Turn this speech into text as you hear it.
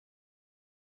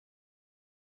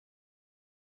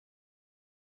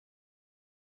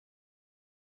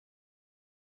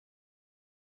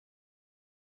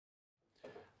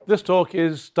This talk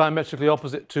is diametrically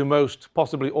opposite to most,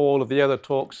 possibly all of the other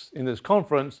talks in this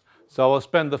conference, so I'll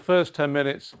spend the first 10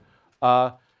 minutes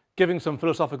giving some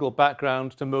philosophical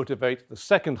background to motivate the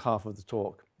second half of the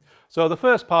talk. So the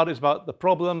first part is about the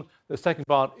problem, the second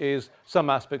part is some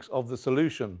aspects of the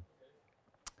solution.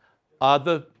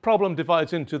 The problem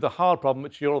divides into the hard problem,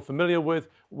 which you're all familiar with,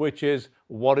 which is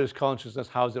what is consciousness,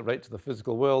 how does it relate to the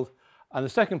physical world? And the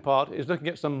second part is looking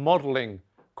at some modeling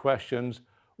questions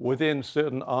within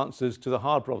certain answers to the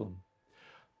hard problem.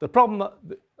 The problem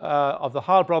of the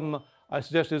hard problem, I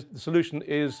suggest, is the solution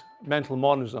is mental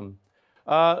monism.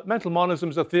 Mental monism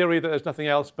is a theory that there's nothing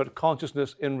else but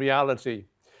consciousness in reality.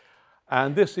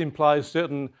 And this implies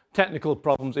certain technical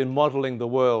problems in modeling the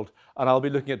world. And I'll be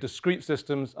looking at discrete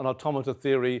systems and automata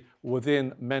theory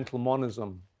within mental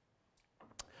monism.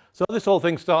 So this whole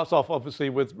thing starts off,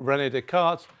 obviously, with René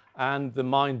Descartes and the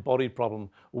mind-body problem,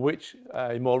 which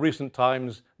in more recent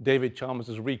times, David Chalmers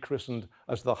has rechristened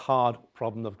as the hard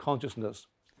problem of consciousness.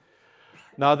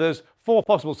 Now, there's four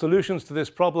possible solutions to this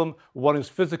problem. One is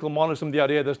physical monism, the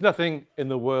idea there's nothing in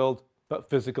the world but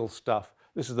physical stuff.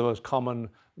 This is the most common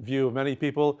view of many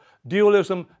people.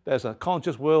 Dualism, there's a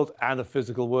conscious world and a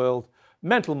physical world.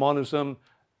 Mental monism,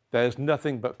 there's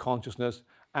nothing but consciousness.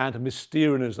 And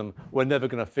Mysterianism, we're never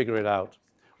going to figure it out.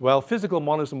 Well, physical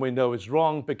monism we know is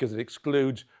wrong because it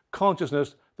excludes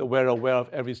consciousness that we're aware of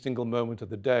every single moment of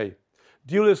the day.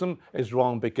 Dualism is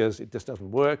wrong because it just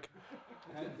doesn't work.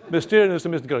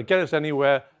 Mysterianism isn't going to get us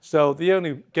anywhere, so the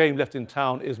only game left in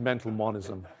town is mental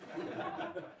monism.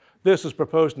 This was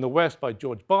proposed in the West by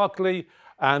George Berkeley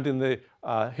and in the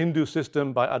Hindu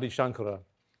system by Adi Shankara.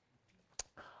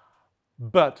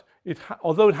 But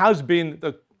although it has been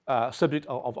the subject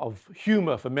of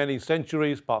humor for many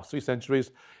centuries, past 3 centuries,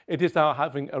 it is now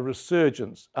having a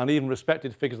resurgence. And even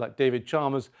respected figures like David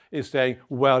Chalmers is saying,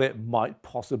 well, it might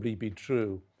possibly be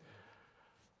true.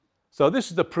 So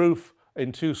this is the proof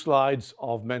in 2 slides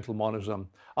of mental monism.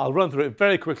 I'll run through it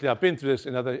very quickly. I've been through this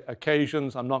in other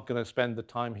occasions. I'm not going to spend the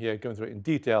time here going through it in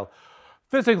detail.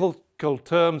 Physical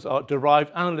terms are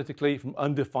derived analytically from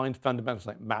undefined fundamentals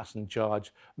like mass and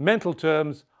charge. Mental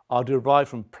terms are derived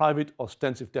from private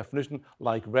ostensive definition,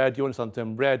 like red. You understand the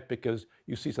term red because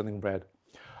you see something red.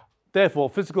 Therefore,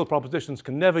 physical propositions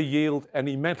can never yield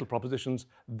any mental propositions.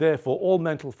 Therefore, all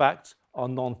mental facts are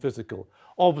non-physical.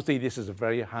 Obviously, this is a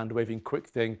very hand-waving, quick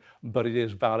thing, but it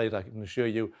is valid, I can assure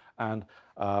you, and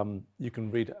you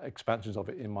can read expansions of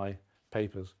it in my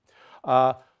papers.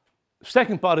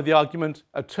 Second part of the argument,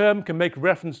 a term can make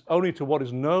reference only to what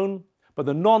is known, but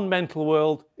the non-mental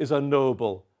world is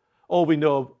unknowable. All we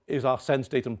know is our sense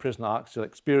data and prison actual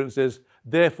experiences.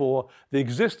 Therefore, the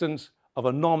existence of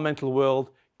a non-mental world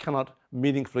cannot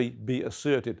meaningfully be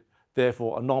asserted.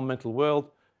 Therefore, a non-mental world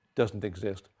doesn't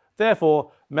exist.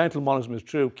 Therefore, mental monism is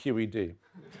true, QED.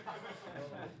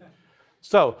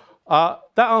 So that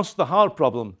answers the hard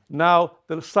problem. Now,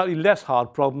 there are slightly less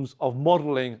hard problems of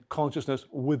modeling consciousness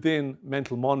within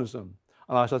mental monism.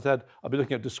 And as I said, I'll be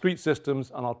looking at discrete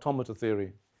systems and automata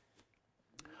theory.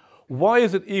 Why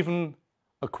is it even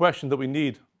a question that we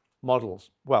need models?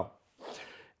 Well,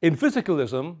 in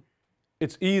physicalism,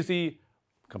 it's easy,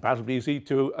 comparatively easy,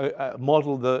 to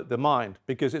model the mind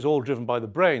because it's all driven by the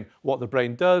brain. What the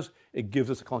brain does, it gives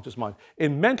us a conscious mind.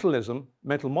 In mentalism,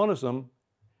 mental monism,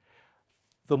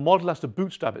 the model has to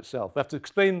bootstrap itself. We have to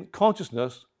explain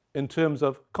consciousness in terms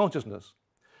of consciousness.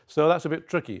 So that's a bit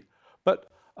tricky.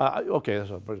 But okay,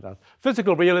 that's what I'll put it down.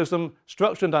 Physical realism,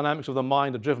 structure and dynamics of the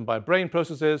mind are driven by brain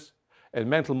processes. In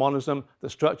mental monism, the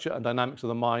structure and dynamics of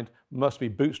the mind must be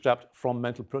bootstrapped from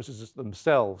mental processes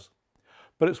themselves.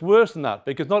 But it's worse than that,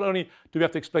 because not only do we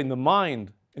have to explain the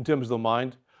mind in terms of the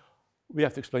mind, we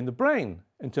have to explain the brain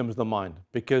in terms of the mind,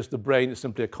 because the brain is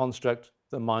simply a construct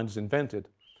the mind has invented.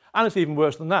 And it's even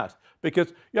worse than that,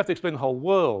 because you have to explain the whole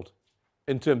world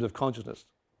in terms of consciousness.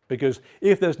 Because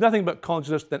if there's nothing but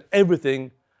consciousness, then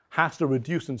everything has to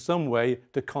reduce in some way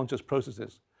to conscious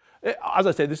processes. As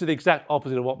I say, this is the exact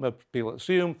opposite of what most people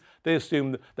assume. They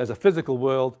assume that there's a physical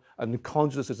world and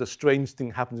consciousness is a strange thing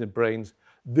that happens in brains.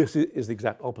 This is the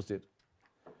exact opposite.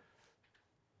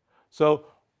 So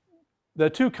there are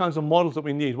 2 kinds of models that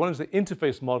we need. One is the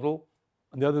interface model,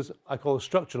 and the other is I call a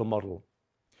structural model.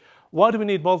 Why do we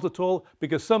need models at all?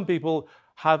 Because some people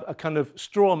have a kind of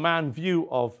straw man view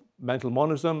of mental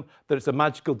monism, that it's a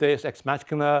magical deus ex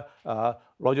machina.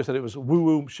 Roger said it was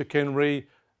woo-woo chicanery.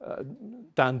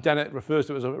 Dan Dennett refers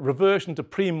to it as a reversion to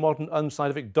pre-modern,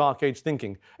 unscientific, dark age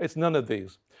thinking. It's none of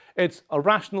these. It's a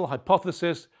rational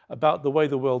hypothesis about the way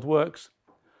the world works,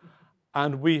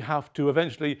 and we have to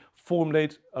eventually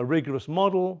formulate a rigorous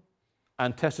model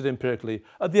and test it empirically.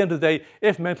 At the end of the day,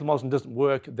 if mental monism doesn't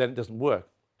work, then it doesn't work.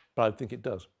 But I think it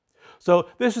does. So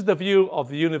this is the view of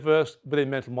the universe within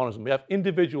mental monism. We have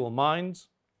individual minds,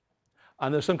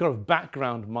 and there's some kind of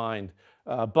background mind.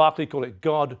 Berkeley called it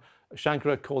God.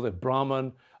 Shankara called it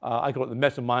Brahman. I call it the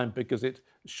meta-mind because it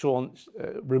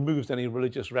removes any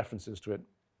religious references to it.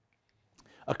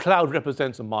 A cloud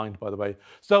represents a mind, by the way.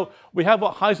 So we have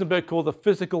what Heisenberg called the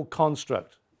physical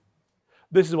construct.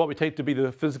 This is what we take to be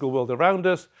the physical world around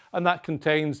us, and that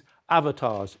contains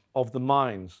avatars of the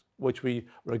minds, which we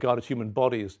regard as human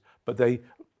bodies, but they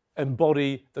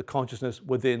embody the consciousness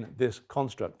within this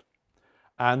construct.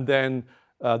 And then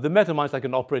the meta-mind is like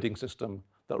an operating system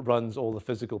that runs all the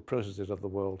physical processes of the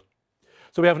world.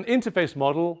 So we have an interface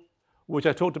model, which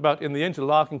I talked about in the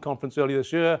Interlaken conference earlier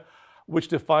this year, which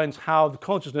defines how the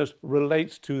consciousness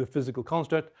relates to the physical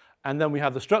construct. And then we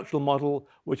have the structural model,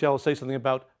 which I'll say something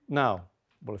about now,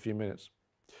 well, a few minutes.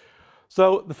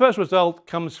 So the first result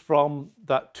comes from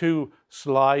that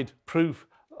two-slide proof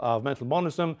of mental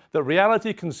monism, that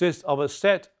reality consists of a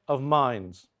set of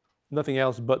minds, nothing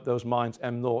else but those minds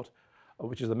M0,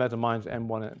 which is the meta-minds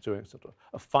M1 and M2, etc.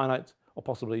 A finite or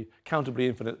possibly countably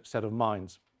infinite set of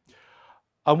minds.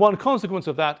 And one consequence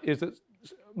of that is that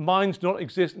minds do not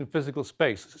exist in physical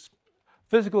space.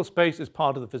 Physical space is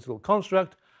part of the physical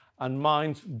construct, and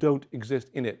minds don't exist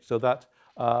in it. So that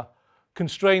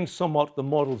constrains somewhat the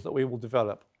models that we will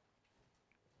develop.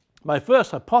 My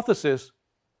first hypothesis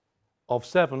of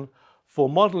 7 for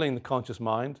modeling the conscious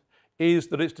mind is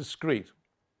that it's discrete.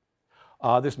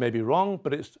 This may be wrong,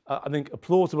 but it's, I think, a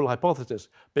plausible hypothesis,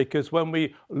 because when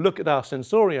we look at our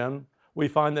sensorium, we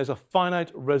find there's a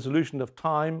finite resolution of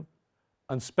time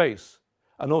and space,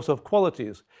 and also of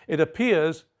qualities. It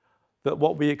appears that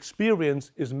what we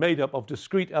experience is made up of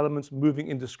discrete elements moving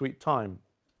in discrete time.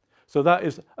 So that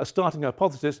is a starting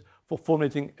hypothesis for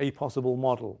formulating a possible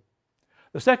model.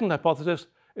 The second hypothesis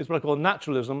is what I call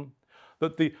naturalism,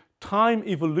 that the time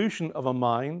evolution of a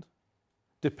mind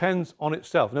depends on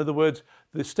itself. In other words,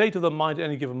 the state of the mind at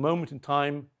any given moment in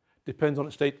time depends on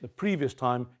its state at the previous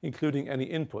time, including any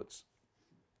inputs,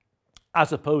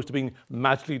 as opposed to being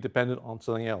magically dependent on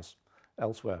something else,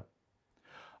 elsewhere.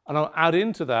 And I'll add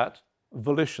into that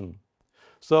volition.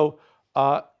 So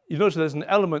you notice there's an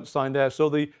element sign there. So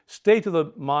the state of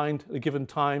the mind at a given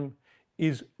time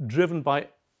is driven by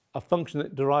a function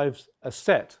that derives a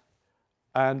set.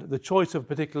 And the choice of a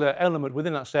particular element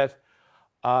within that set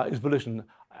is volition.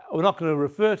 We're not going to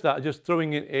refer to that, just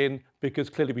throwing it in, because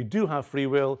clearly we do have free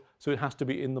will, so it has to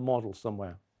be in the model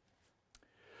somewhere.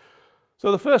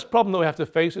 So the first problem that we have to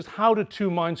face is, how do two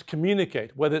minds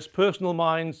communicate, whether it's personal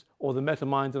minds or the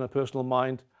meta-mind and a personal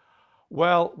mind?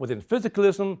 Well, within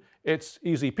physicalism, it's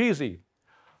easy peasy.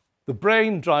 The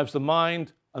brain drives the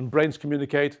mind, and brains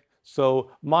communicate. So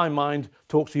my mind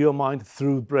talks to your mind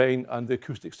through the brain and the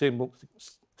acoustic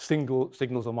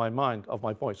signals of my mind, of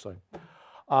my voice. Sorry.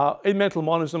 In mental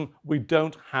monism, we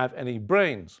don't have any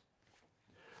brains.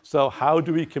 So how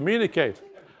do we communicate?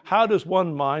 How does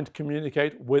one mind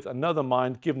communicate with another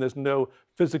mind, given there's no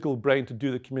physical brain to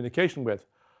do the communication with?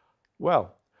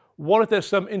 Well, what if there's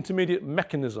some intermediate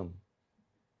mechanism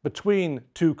between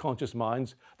two conscious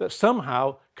minds that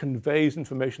somehow conveys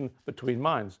information between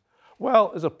minds? Well,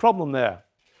 there's a problem there,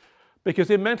 because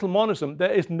in mental monism,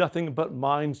 there is nothing but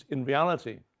minds in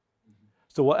reality.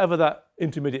 So whatever that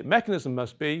intermediate mechanism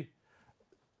must be,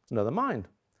 it's another mind.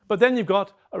 But then you've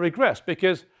got a regress,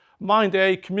 because mind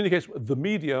A communicates with the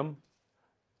medium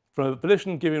from a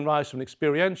volition giving rise to an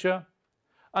experientia,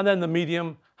 and then the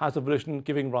medium has a volition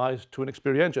giving rise to an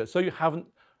experientia. So you haven't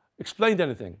explained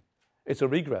anything. It's a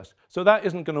regress. So that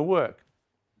isn't going to work.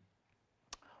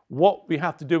 What we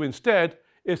have to do instead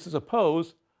is to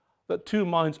suppose that two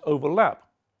minds overlap,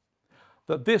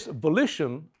 that this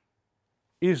volition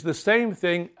is the same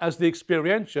thing as the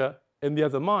experientia in the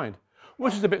other mind,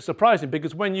 which is a bit surprising,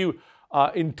 because when you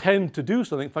intend to do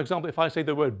something, for example, if I say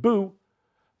the word boo,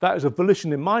 that is a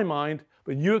volition in my mind,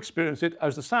 but you experience it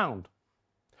as the sound.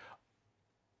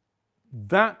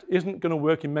 That isn't going to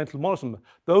work in mental monism.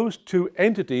 Those two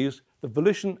entities, the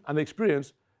volition and the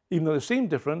experience, even though they seem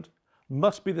different,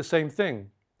 must be the same thing.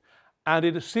 And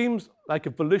it seems like a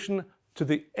volition to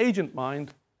the agent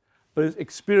mind, but is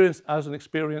experienced as an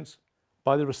experience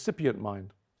by the recipient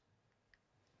mind.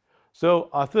 So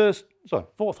our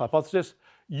fourth hypothesis,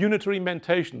 unitary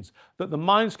mentations, that the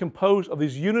mind is composed of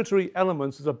these unitary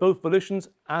elements that are both volitions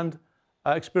and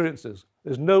experiences.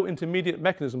 There's no intermediate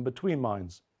mechanism between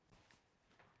minds.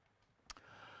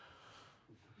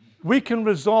 We can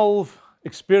resolve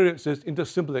experiences into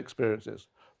simple experiences.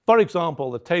 For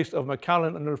example, the taste of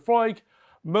Macallan and Lefroy,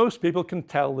 most people can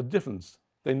tell the difference.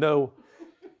 They know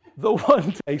the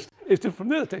one taste is different from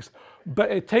the other taste.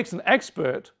 But it takes an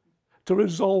expert to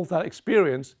resolve that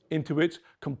experience into its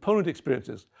component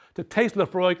experiences. To taste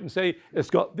Lefroy and say it's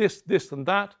got this, this, and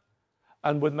that,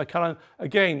 and with Macallan,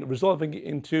 again, resolving it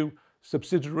into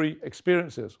subsidiary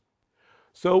experiences.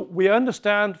 So we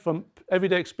understand from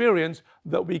everyday experience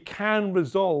that we can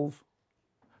resolve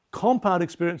compound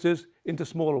experiences into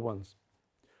smaller ones,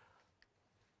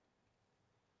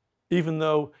 even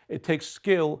though it takes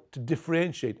skill to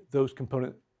differentiate those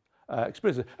component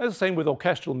experiences. It's the same with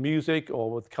orchestral music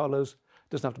or with colors.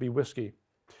 It doesn't have to be whiskey.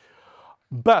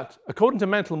 But according to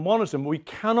mental monism, we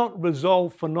cannot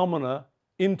resolve phenomena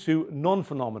into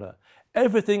non-phenomena.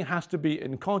 Everything has to be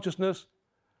in consciousness,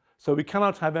 so we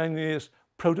cannot have any of this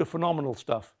proto-phenomenal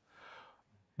stuff.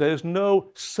 There's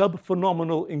no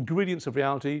sub-phenomenal ingredients of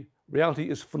reality. Reality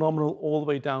is phenomenal all the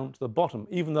way down to the bottom.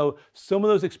 Even though some of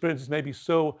those experiences may be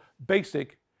so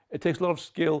basic, it takes a lot of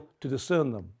skill to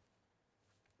discern them.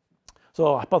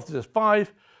 So hypothesis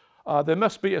 5, there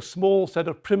must be a small set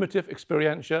of primitive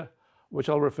experientia, which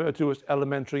I'll refer to as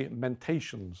elementary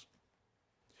mentations,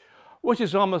 which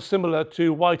is almost similar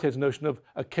to Whitehead's notion of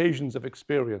occasions of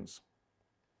experience.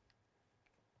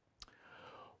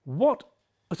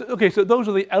 Okay, so those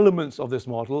are the elements of this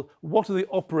model. What are the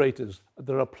operators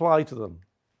that apply to them?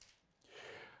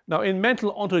 Now, in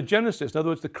mental ontogenesis, in other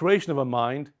words, the creation of a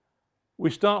mind, we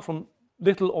start from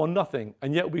little or nothing,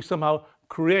 and yet we somehow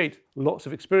create lots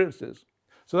of experiences.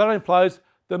 So that implies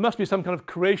there must be some kind of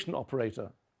creation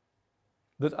operator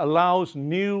that allows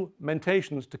new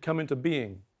mentations to come into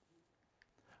being.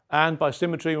 And by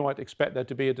symmetry, we might expect there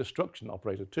to be a destruction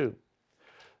operator too.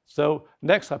 So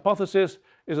next hypothesis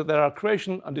is that there are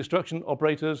creation and destruction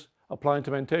operators applying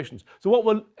to mentations. So what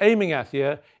we're aiming at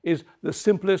here is the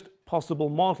simplest possible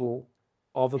model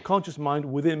of the conscious mind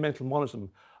within mental monism.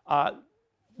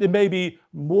 There may be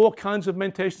more kinds of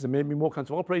mentations, there may be more kinds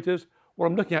of operators. What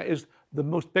I'm looking at is the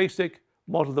most basic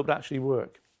model that would actually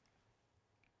work.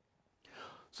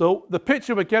 So the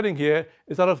picture we're getting here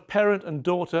is that of parent and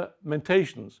daughter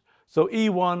mentations. So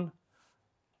E1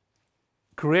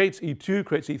 creates E2,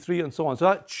 creates E3, and so on. So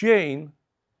that chain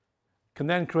can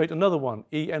then create another one,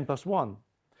 En+1,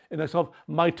 in a sort of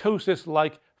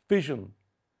mitosis-like fission.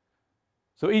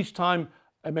 So each time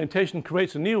a mentation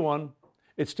creates a new one,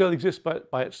 it still exists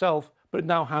by itself, but it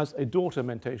now has a daughter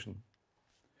mentation.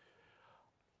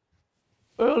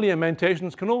 Earlier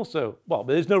mentations can also, well,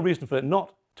 there's no reason for it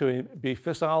not to be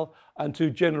fissile and to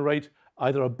generate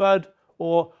either a bud,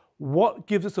 or what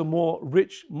gives us a more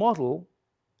rich model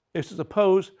is to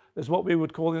suppose there's what we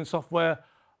would call in software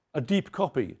a deep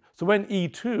copy. So when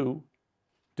E2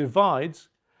 divides,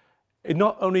 it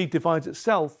not only divides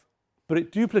itself, but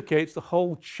it duplicates the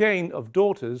whole chain of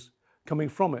daughters coming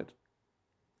from it.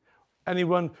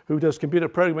 Anyone who does computer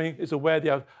programming is aware they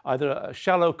have either a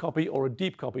shallow copy or a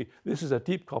deep copy. This is a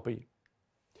deep copy.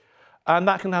 And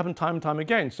that can happen time and time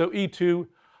again. So E2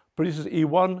 produces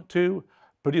E1, 2,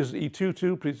 produces E2,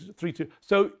 2, produces 3, 2.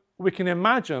 So we can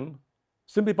imagine,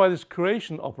 simply by this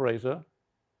creation operator,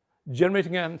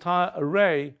 generating an entire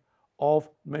array of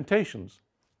mentations.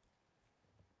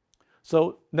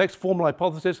 So next formal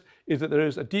hypothesis is that there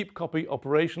is a deep copy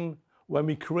operation when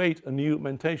we create a new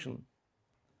mentation.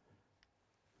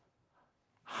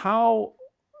 How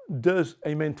does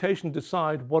a mentation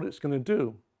decide what it's going to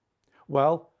do?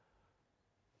 Well,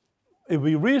 it would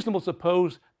be reasonable to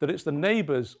suppose that it's the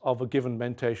neighbors of a given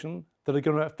mentation that are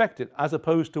going to affect it, as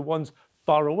opposed to ones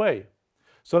far away.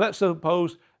 So let's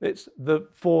suppose it's the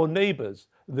four neighbors,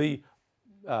 the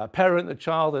parent, the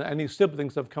child, and any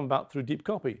siblings that have come about through deep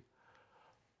copy.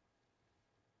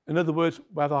 In other words,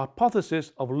 we have a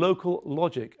hypothesis of local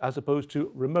logic as opposed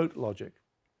to remote logic.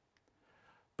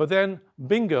 But then,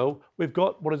 bingo, we've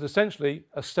got what is essentially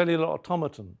a cellular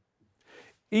automaton.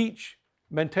 Each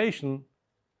mentation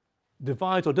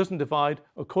divides or doesn't divide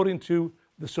according to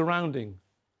the surrounding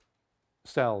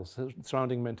cells, the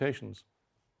surrounding mentations.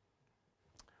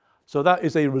 So that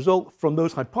is a result from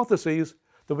those hypotheses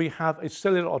that we have a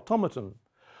cellular automaton.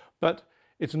 But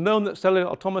it's known that cellular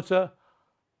automata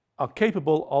are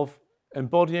capable of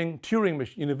embodying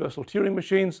universal Turing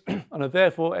machines and are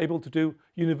therefore able to do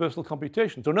universal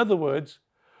computation. So in other words,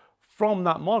 from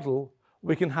that model,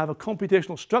 we can have a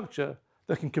computational structure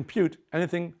that can compute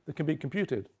anything that can be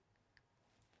computed.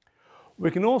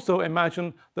 We can also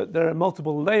imagine that there are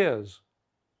multiple layers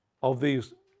of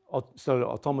these cellular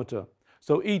automata.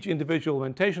 So each individual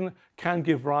mentation can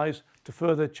give rise to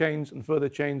further chains and further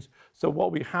chains. So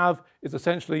what we have is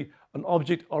essentially an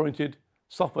object-oriented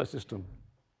software system.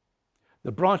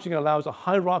 The branching allows a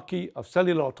hierarchy of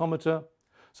cellular automata,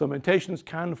 so mentations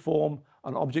can form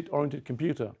an object-oriented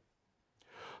computer.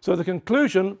 So the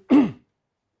conclusion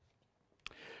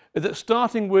is that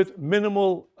starting with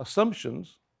minimal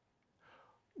assumptions,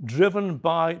 driven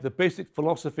by the basic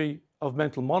philosophy of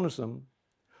mental monism,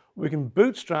 we can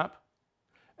bootstrap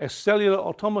a cellular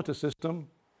automata system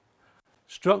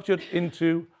structured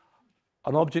into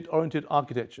an object-oriented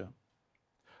architecture.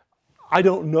 I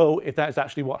don't know if that is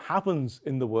actually what happens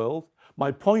in the world.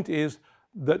 My point is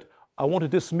that I want to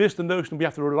dismiss the notion we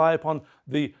have to rely upon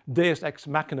the deus ex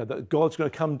machina, that God's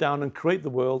going to come down and create the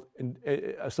world. And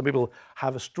some people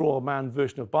have a straw man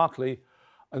version of Berkeley,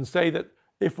 and say that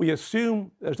if we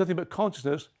assume there's nothing but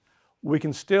consciousness, we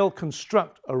can still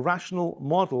construct a rational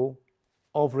model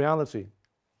of reality.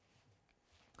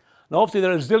 Now, obviously,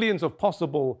 there are zillions of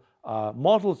possible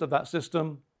models of that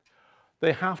system.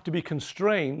 They have to be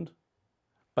constrained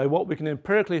by what we can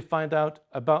empirically find out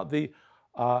about the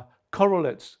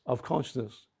correlates of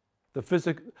consciousness,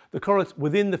 the correlates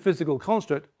within the physical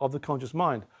construct of the conscious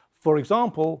mind. For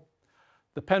example,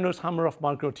 the Penrose-Hameroff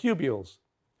microtubules,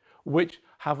 which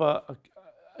have a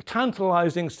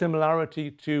tantalizing similarity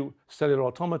to cellular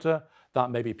automata. That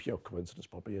may be pure coincidence,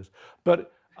 probably is.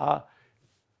 But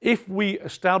if we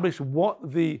establish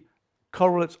what the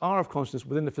correlates are of consciousness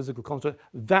within the physical construct,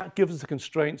 that gives us the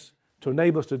constraints to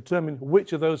enable us to determine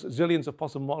which of those zillions of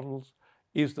possible models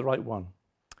is the right one.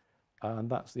 And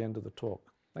that's the end of the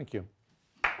talk. Thank you.